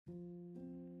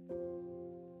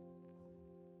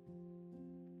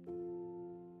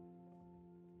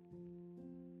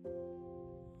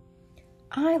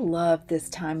I love this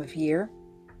time of year.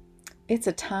 It's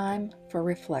a time for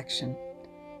reflection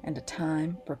and a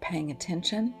time for paying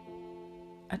attention,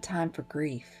 a time for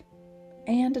grief,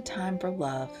 and a time for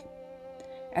love.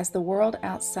 As the world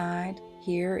outside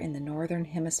here in the northern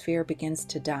hemisphere begins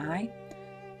to die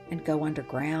and go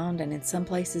underground and in some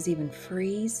places even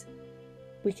freeze,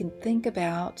 we can think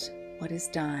about what is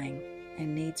dying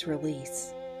and needs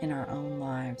release in our own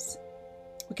lives.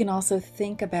 We can also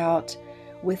think about,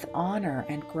 with honor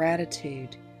and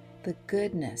gratitude, the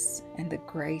goodness and the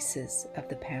graces of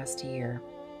the past year.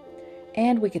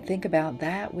 And we can think about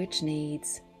that which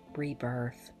needs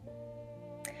rebirth.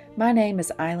 My name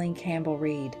is Eileen Campbell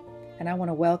Reed, and I want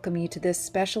to welcome you to this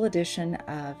special edition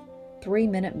of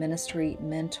 3-Minute Ministry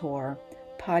Mentor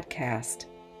podcast.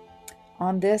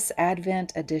 On this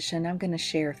Advent edition, I'm going to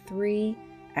share 3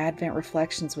 Advent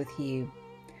reflections with you,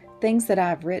 things that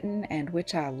I've written and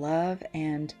which I love,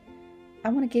 and I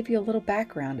want to give you a little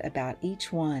background about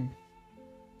each one.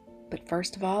 But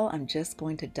first of all, I'm just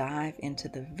going to dive into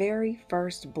the very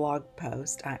first blog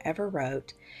post I ever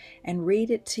wrote and read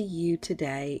it to you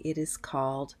today. It is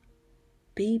called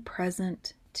Be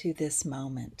Present to This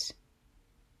Moment.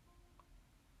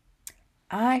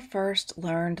 I first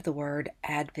learned the word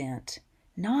Advent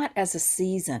not as a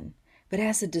season, but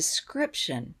as a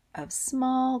description of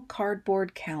small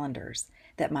cardboard calendars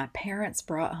that my parents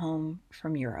brought home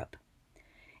from Europe.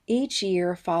 Each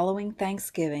year following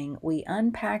Thanksgiving, we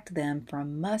unpacked them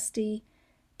from musty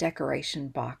decoration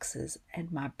boxes, and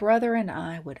my brother and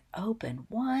I would open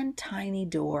one tiny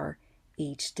door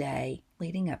each day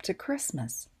leading up to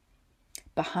Christmas.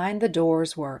 Behind the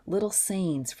doors were little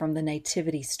scenes from the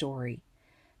Nativity story: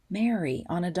 Mary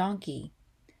on a donkey,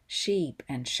 sheep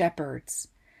and shepherds,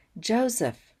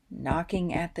 Joseph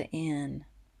knocking at the inn.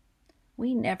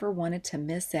 We never wanted to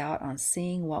miss out on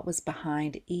seeing what was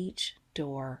behind each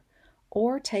door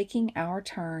or taking our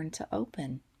turn to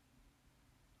open.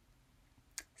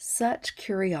 Such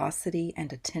curiosity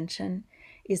and attention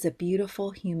is a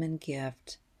beautiful human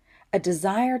gift. A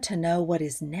desire to know what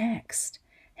is next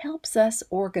helps us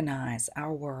organize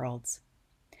our worlds.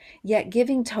 Yet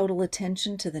giving total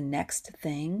attention to the next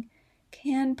thing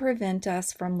can prevent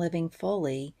us from living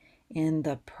fully in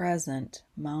the present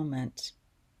moment.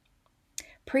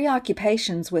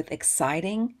 Preoccupations with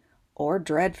exciting or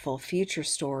dreadful future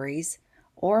stories,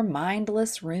 or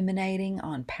mindless ruminating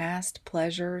on past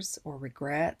pleasures or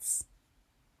regrets,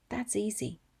 that's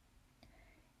easy.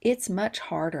 It's much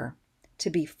harder to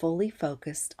be fully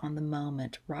focused on the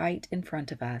moment right in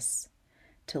front of us,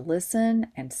 to listen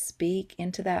and speak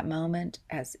into that moment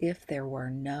as if there were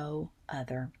no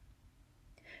other.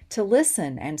 To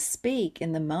listen and speak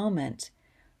in the moment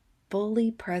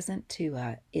fully present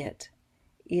to it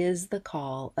is the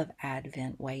call of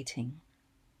Advent waiting.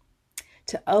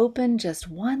 To open just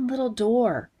one little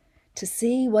door, to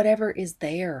see whatever is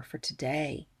there for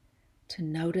today, to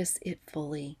notice it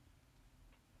fully.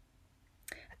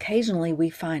 Occasionally we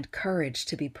find courage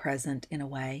to be present in a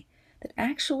way that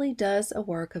actually does a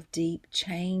work of deep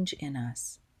change in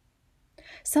us.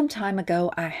 Some time ago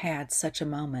I had such a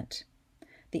moment.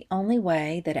 The only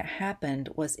way that it happened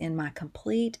was in my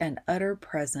complete and utter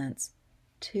presence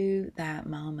to that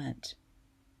moment.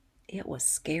 It was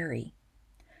scary.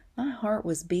 My heart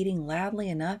was beating loudly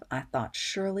enough I thought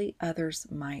surely others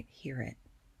might hear it.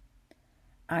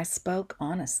 I spoke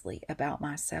honestly about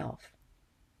myself.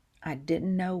 I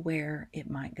didn't know where it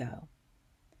might go.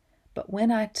 But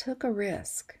when I took a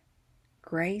risk,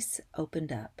 grace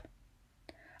opened up.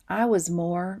 I was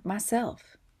more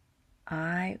myself.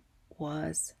 I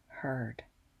was heard.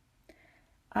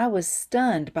 I was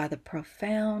stunned by the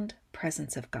profound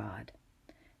presence of God.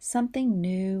 Something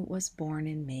new was born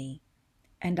in me,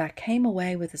 and I came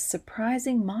away with a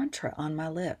surprising mantra on my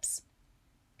lips.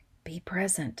 Be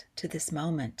present to this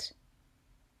moment.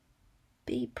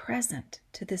 Be present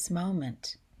to this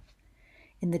moment.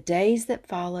 In the days that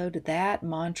followed, that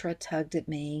mantra tugged at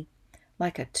me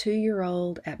like a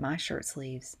 2-year-old at my shirt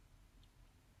sleeves.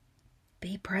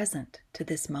 Be present to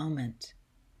this moment.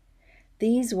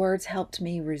 These words helped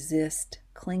me resist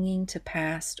clinging to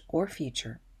past or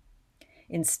future.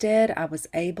 Instead, I was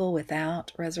able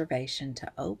without reservation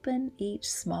to open each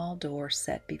small door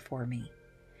set before me,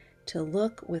 to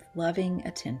look with loving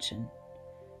attention,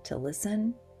 to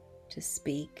listen, to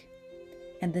speak,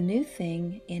 and the new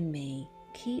thing in me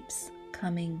keeps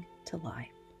coming to life.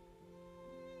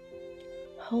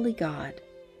 Holy God,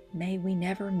 may we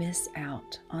never miss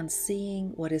out on seeing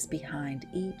what is behind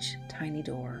each tiny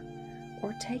door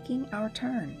or taking our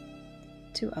turn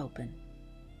to open.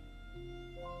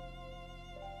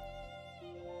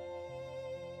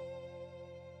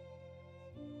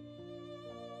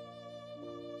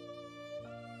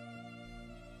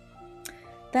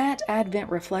 That Advent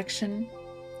reflection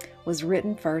was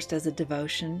written first as a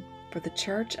devotion for the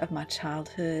church of my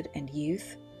childhood and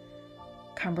youth,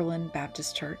 Cumberland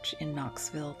Baptist Church in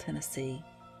Knoxville, Tennessee.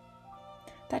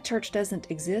 That church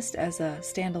doesn't exist as a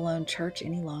standalone church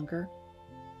any longer,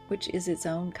 which is its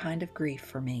own kind of grief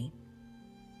for me.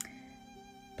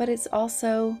 But it's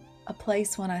also a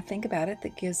place, when I think about it,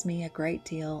 that gives me a great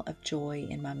deal of joy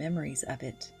in my memories of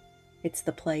it. It's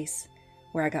the place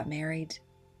where I got married.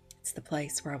 It's the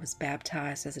place where I was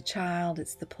baptized as a child.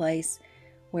 It's the place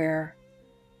where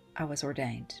I was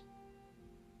ordained.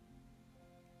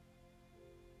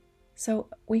 So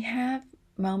we have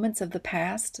moments of the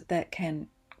past that can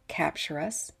capture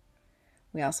us.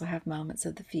 We also have moments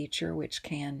of the future which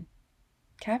can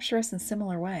capture us in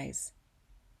similar ways.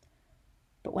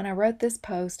 But when I wrote this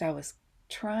post, I was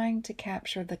trying to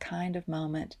capture the kind of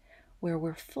moment where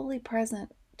we're fully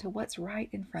present to what's right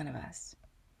in front of us.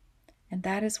 And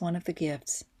that is one of the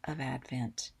gifts of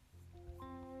Advent.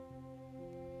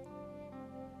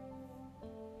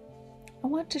 I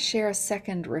want to share a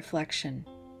second reflection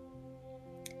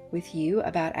with you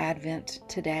about Advent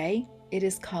today. It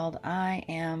is called I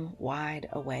Am Wide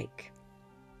Awake.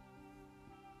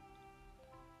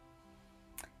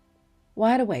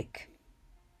 Wide awake.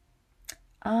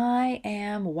 I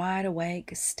am wide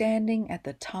awake, standing at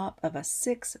the top of a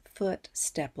 6-foot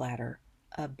stepladder,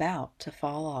 about to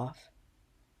fall off.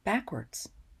 Backwards,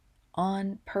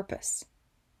 on purpose.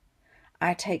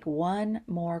 I take one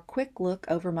more quick look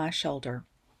over my shoulder.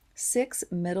 6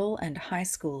 middle and high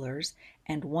schoolers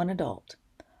and 1 adult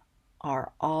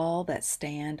are all that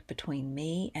stand between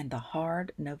me and the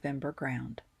hard November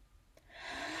ground.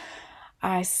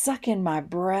 I suck in my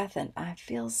breath and I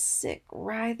feel sick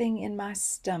writhing in my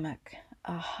stomach.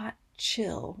 A hot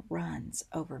chill runs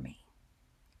over me.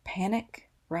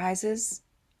 Panic rises.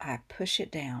 I push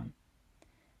it down.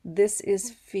 This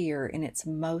is fear in its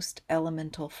most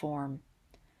elemental form.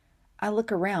 I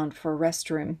look around for a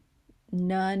restroom.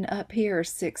 None up here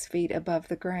 6 feet above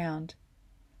the ground.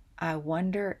 I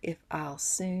wonder if I'll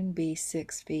soon be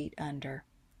 6 feet under,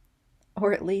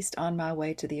 or at least on my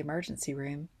way to the emergency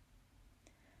room.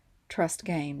 Trust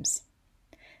games.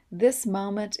 This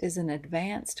moment is an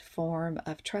advanced form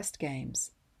of trust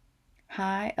games,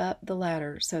 high up the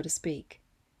ladder, so to speak.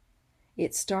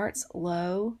 It starts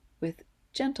low with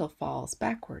gentle falls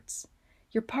backwards.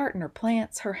 Your partner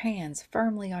plants her hands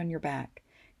firmly on your back,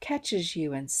 catches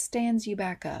you and stands you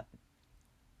back up.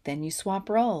 Then you swap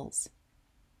roles.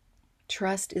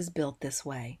 Trust is built this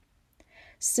way.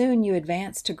 Soon you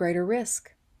advance to greater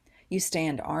risk. You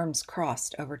stand arms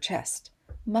crossed over chest,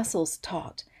 muscles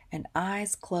taut, and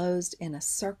eyes closed in a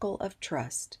circle of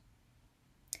trust.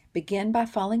 Begin by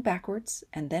falling backwards,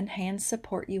 and then hands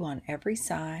support you on every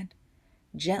side,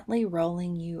 gently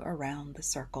rolling you around the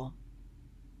circle.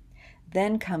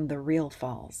 Then come the real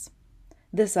falls.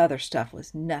 This other stuff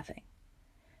was nothing.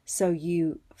 So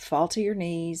you fall to your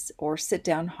knees or sit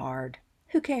down hard.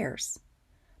 Who cares?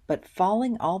 But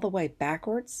falling all the way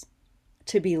backwards,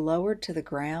 to be lowered to the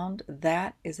ground,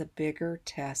 that is a bigger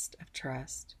test of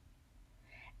trust.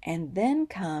 And then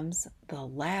comes the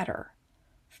ladder,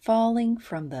 falling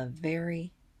from the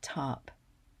very top.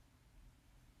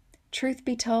 Truth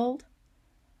be told,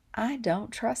 I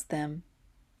don't trust them.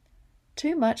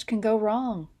 Too much can go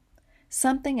wrong.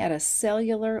 Something at a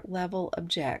cellular level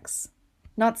objects.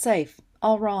 Not safe,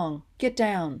 all wrong, get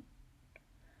down.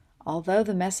 Although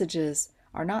the messages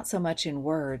are not so much in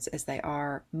words as they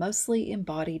are mostly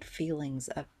embodied feelings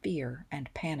of fear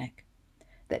and panic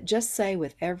that just say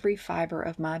with every fiber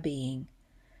of my being,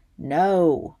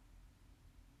 no.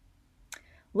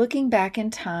 Looking back in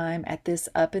time at this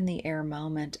up in the air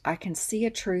moment, I can see a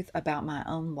truth about my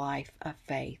own life of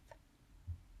faith.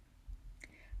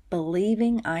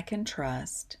 Believing I can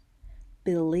trust,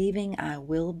 believing I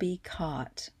will be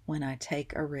caught when I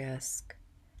take a risk,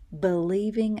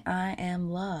 believing I am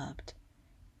loved.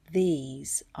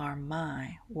 These are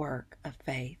my work of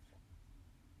faith.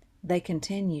 They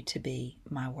continue to be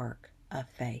my work of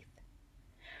faith.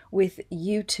 With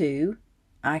you two,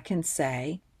 I can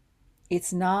say,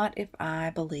 it's not if I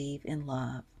believe in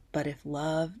love, but if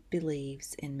love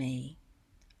believes in me.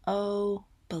 Oh,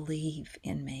 believe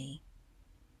in me.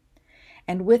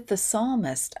 And with the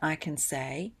psalmist, I can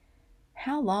say,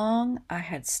 how long I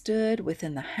had stood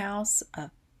within the house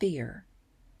of fear,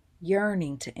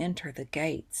 yearning to enter the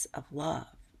gates of love.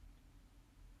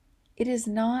 It is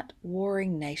not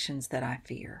warring nations that I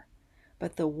fear,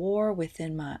 but the war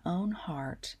within my own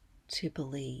heart to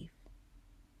believe.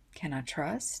 Can I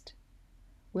trust?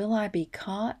 Will I be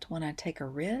caught when I take a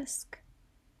risk?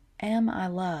 Am I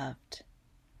loved?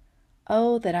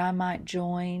 Oh, that I might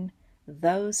join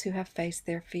those who have faced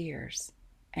their fears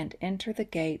and enter the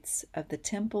gates of the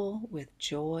temple with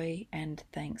joy and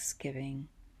thanksgiving.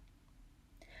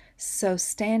 So,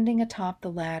 standing atop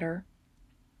the ladder,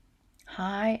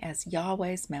 high as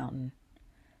Yahweh's mountain,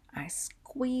 I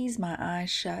squeeze my eyes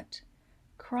shut,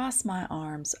 cross my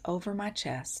arms over my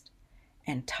chest,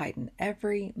 and tighten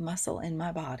every muscle in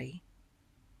my body.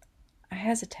 I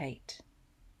hesitate,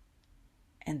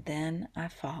 and then I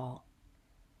fall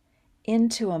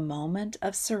into a moment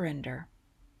of surrender.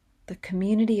 The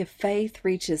community of faith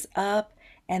reaches up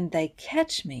and they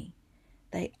catch me.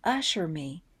 They usher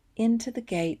me into the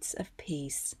gates of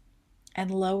peace and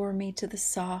lower me to the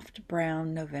soft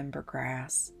brown November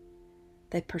grass.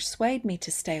 They persuade me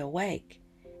to stay awake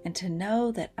and to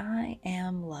know that I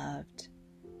am loved.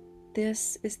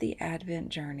 This is the Advent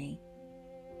journey.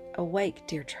 Awake,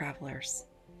 dear travelers.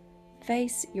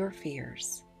 Face your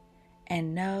fears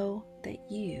and know that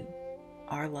you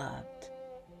are loved.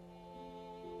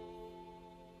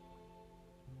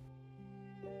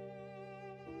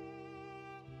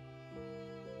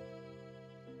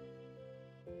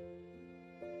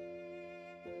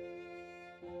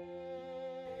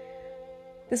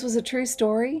 This was a true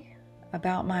story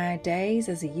about my days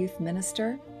as a youth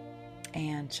minister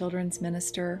and children's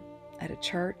minister at a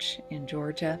church in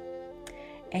Georgia,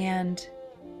 and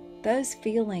those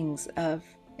feelings of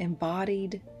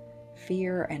embodied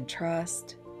fear and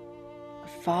trust,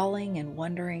 falling and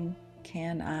wondering,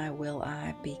 will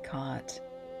I be caught?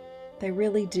 They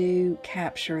really do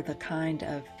capture the kind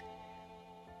of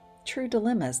true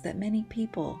dilemmas that many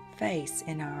people face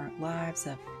in our lives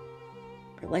of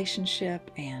relationship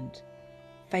and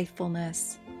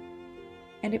faithfulness.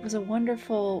 And it was a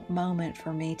wonderful moment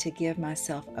for me to give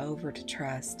myself over to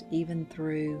trust, even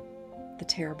through the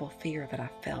terrible fear that I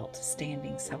felt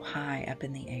standing so high up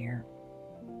in the air.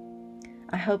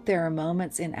 I hope there are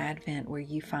moments in Advent where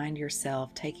you find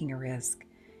yourself taking a risk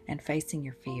and facing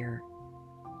your fear,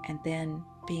 and then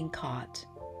being caught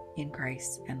in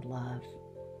grace and love.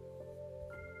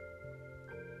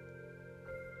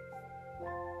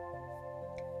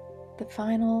 The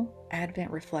final Advent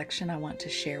reflection I want to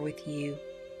share with you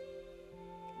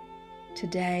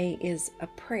today is a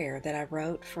prayer that I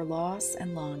wrote for loss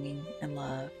and longing and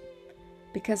love,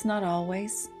 because not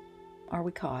always are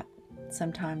we caught.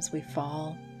 Sometimes we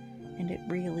fall and it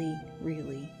really,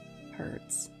 really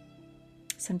hurts.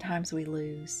 Sometimes we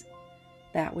lose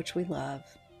that which we love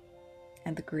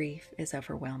and the grief is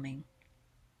overwhelming.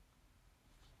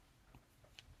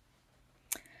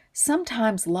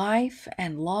 Sometimes life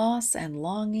and loss and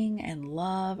longing and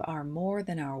love are more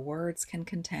than our words can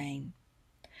contain.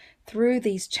 Through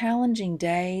these challenging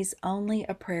days, only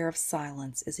a prayer of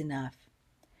silence is enough,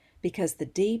 because the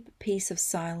deep peace of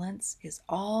silence is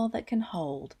all that can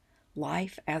hold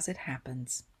life as it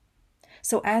happens.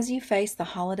 So as you face the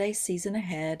holiday season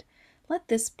ahead, let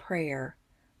this prayer,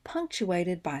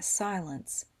 punctuated by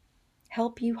silence,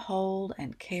 help you hold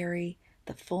and carry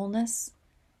the fullness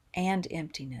and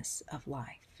emptiness of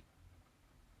life.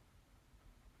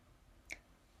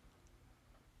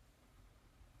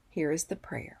 Here is the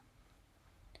prayer.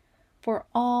 For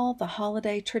all the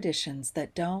holiday traditions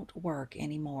that don't work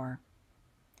anymore,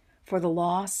 for the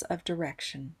loss of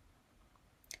direction,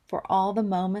 for all the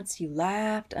moments you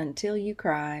laughed until you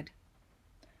cried,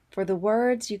 for the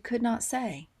words you could not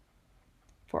say,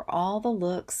 for all the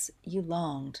looks you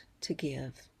longed to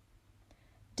give.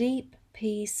 Deep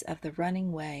peace of the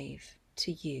running wave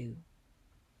to you.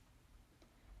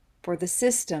 For the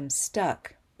system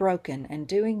stuck, broken, and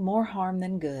doing more harm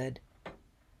than good,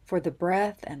 for the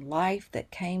breath and life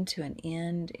that came to an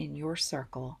end in your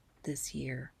circle this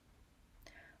year,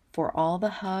 for all the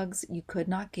hugs you could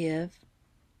not give,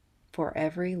 for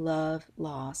every love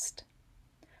lost,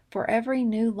 for every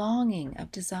new longing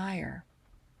of desire,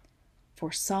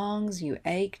 for songs you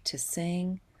ached to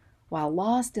sing while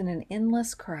lost in an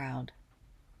endless crowd.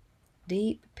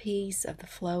 Deep peace of the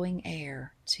flowing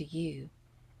air to you.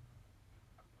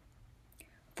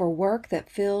 For work that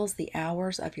fills the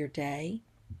hours of your day,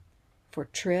 for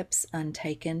trips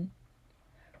untaken,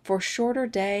 for shorter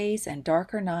days and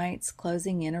darker nights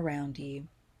closing in around you,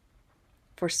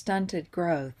 for stunted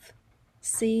growth,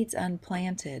 seeds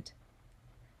unplanted,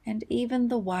 and even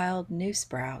the wild new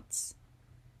sprouts.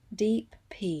 Deep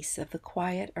peace of the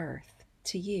quiet earth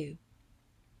to you.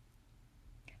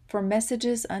 For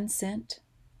messages unsent,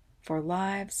 for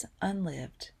lives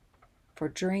unlived, for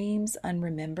dreams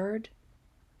unremembered,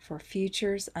 for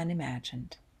futures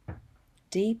unimagined.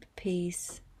 Deep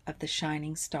peace of the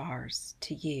shining stars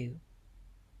to you.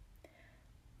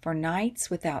 For nights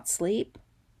without sleep,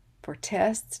 for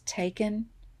tests taken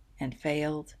and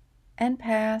failed and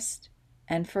passed,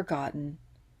 and forgotten,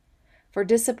 for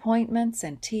disappointments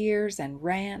and tears and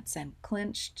rants and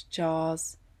clenched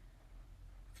jaws,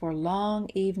 for long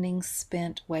evenings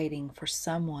spent waiting for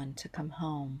someone to come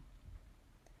home.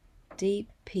 Deep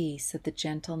peace of the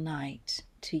gentle night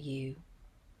to you.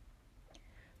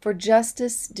 For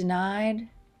justice denied,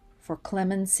 for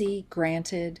clemency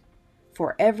granted,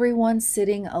 for everyone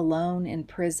sitting alone in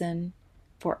prison,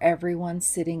 for everyone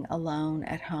sitting alone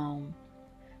at home,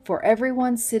 for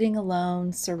everyone sitting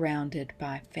alone surrounded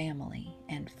by family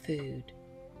and food.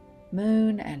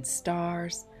 Moon and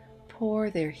stars pour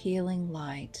their healing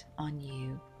light on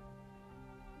you.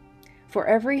 For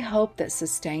every hope that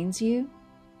sustains you,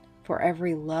 for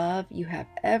every love you have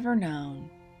ever known,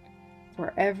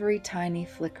 for every tiny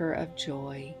flicker of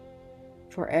joy,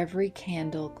 for every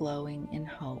candle glowing in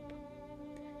hope.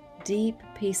 Deep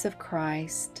peace of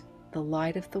Christ, the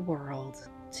light of the world,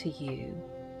 to you.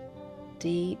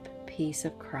 Deep peace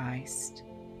of Christ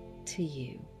to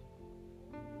you.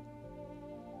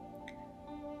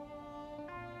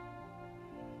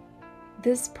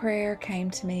 This prayer came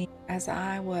to me as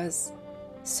I was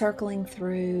circling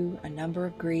through a number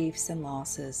of griefs and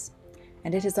losses,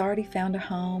 and it has already found a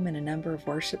home in a number of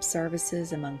worship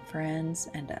services among friends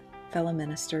and fellow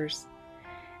ministers,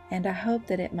 and I hope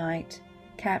that it might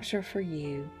capture for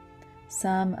you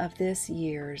some of this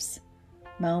year's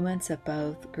moments of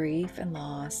both grief and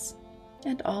loss,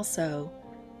 and also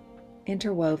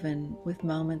interwoven with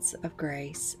moments of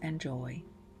grace and joy.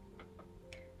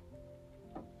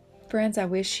 Friends, I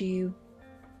wish you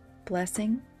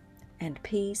blessing and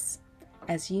peace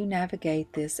as you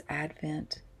navigate this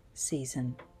Advent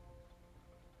season.